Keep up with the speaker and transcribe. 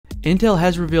Intel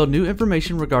has revealed new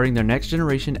information regarding their next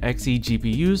generation Xe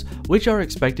GPUs, which are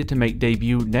expected to make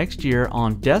debut next year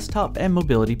on desktop and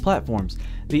mobility platforms.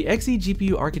 The Xe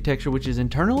GPU architecture, which is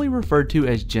internally referred to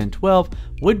as Gen 12,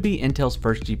 would be Intel's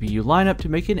first GPU lineup to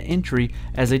make an entry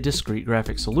as a discrete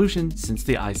graphics solution since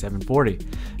the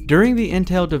i740. During the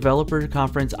Intel Developer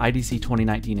Conference IDC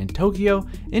 2019 in Tokyo,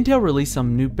 Intel released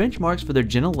some new benchmarks for their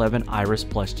Gen 11 Iris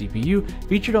Plus GPU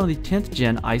featured on the 10th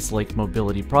Gen Ice Lake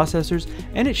mobility processors,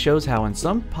 and it shows how in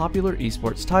some popular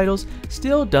esports titles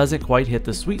still doesn't quite hit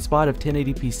the sweet spot of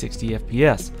 1080p 60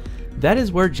 FPS. That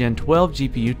is where Gen 12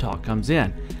 GPU talk comes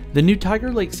in. The new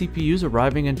Tiger Lake CPUs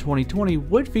arriving in 2020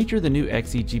 would feature the new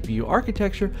Xe GPU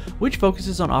architecture, which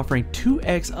focuses on offering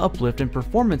 2x uplift in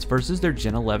performance versus their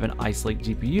Gen 11 Ice Lake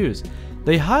GPUs.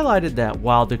 They highlighted that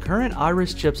while the current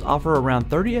Iris chips offer around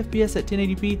 30 FPS at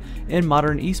 1080p in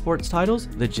modern esports titles,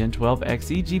 the Gen 12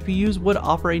 Xe GPUs would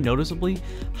offer a noticeably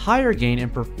higher gain in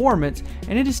performance,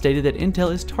 and it is stated that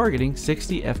Intel is targeting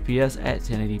 60 FPS at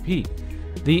 1080p.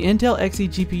 The Intel Xe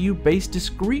GPU-based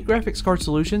discrete graphics card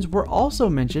solutions were also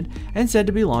mentioned and said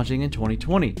to be launching in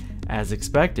 2020, as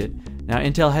expected. Now,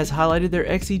 Intel has highlighted their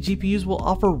Xe GPUs will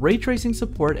offer ray tracing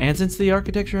support, and since the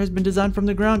architecture has been designed from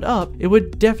the ground up, it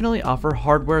would definitely offer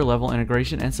hardware-level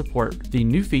integration and support the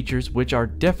new features, which are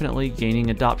definitely gaining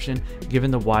adoption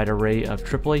given the wide array of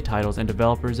AAA titles and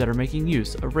developers that are making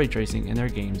use of ray tracing in their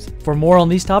games. For more on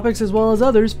these topics as well as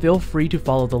others, feel free to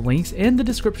follow the links in the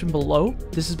description below.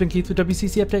 This has been Keith with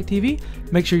WCC Uptech TV.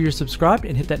 Make sure you're subscribed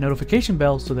and hit that notification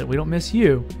bell so that we don't miss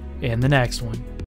you in the next one.